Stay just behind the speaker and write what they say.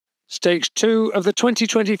Stage 2 of the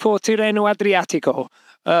 2024 Tirreno Adriatico,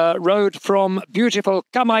 road from beautiful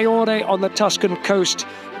Camaiore on the Tuscan coast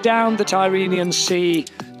down the Tyrrhenian Sea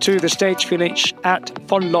to the stage finish at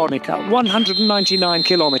Follonica, 199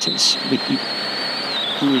 kilometers.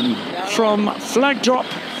 From flag drop,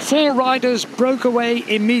 4 riders broke away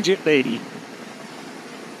immediately.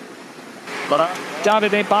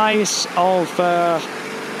 Davide Bais of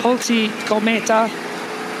Polti Cometa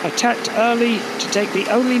attacked early to take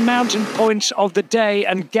the only mountain points of the day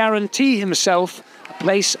and guarantee himself a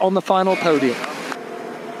place on the final podium.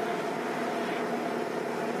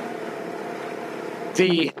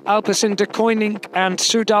 The Alpecin de Koning and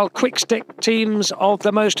Soudal Quickstep teams of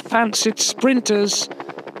the most fancied sprinters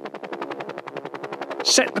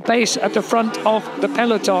set the pace at the front of the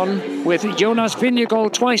peloton, with Jonas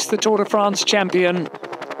Vingegaard, twice the Tour de France champion,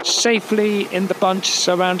 safely in the bunch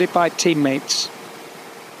surrounded by teammates.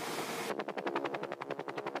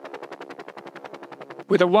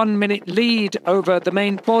 With a 1-minute lead over the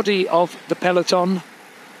main body of the peloton,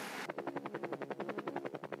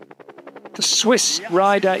 the Swiss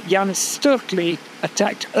rider Jan Sturkli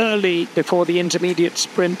attacked early before the intermediate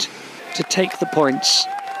sprint to take the points.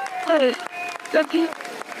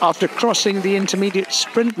 After crossing the intermediate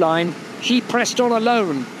sprint line, he pressed on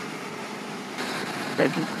alone.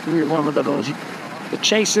 The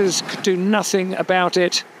chasers could do nothing about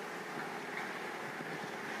it.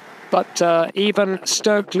 But even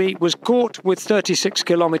Sturkli was caught with 36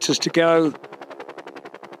 kilometers to go.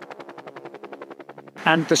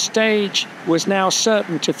 And the stage was now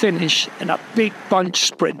certain to finish in a big bunch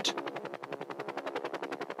sprint.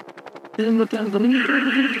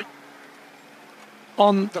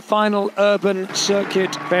 On the final urban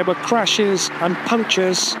circuit, there were crashes and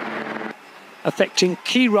punctures affecting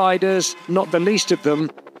key riders, not the least of them,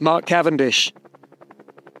 Mark Cavendish.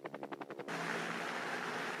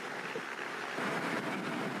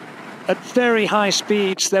 At very high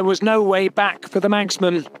speeds, there was no way back for the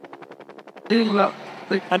Manxman.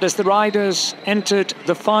 And as the riders entered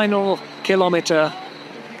the final kilometre,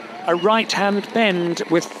 a right-hand bend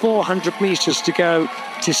with 400 metres to go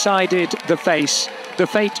decided the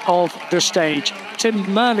fate of the stage. Tim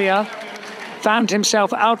Merlier found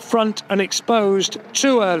himself out front and exposed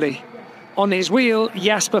too early. On his wheel,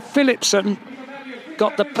 Jasper Philipsen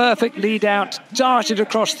got the perfect lead out, darted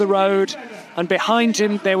across the road, and behind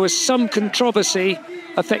him there was some controversy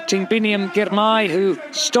affecting Biniam Girmay, who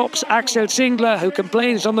stops Axel Zingle, who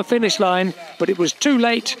complains on the finish line, but it was too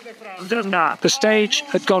late. The stage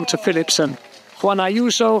had gone to Philipsen. Juan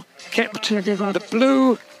Ayuso kept the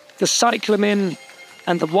blue, the cyclamen,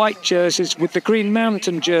 and the white jerseys, with the Green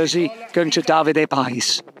Mountain jersey going to Davide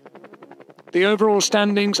Bais. The overall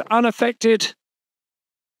standings unaffected.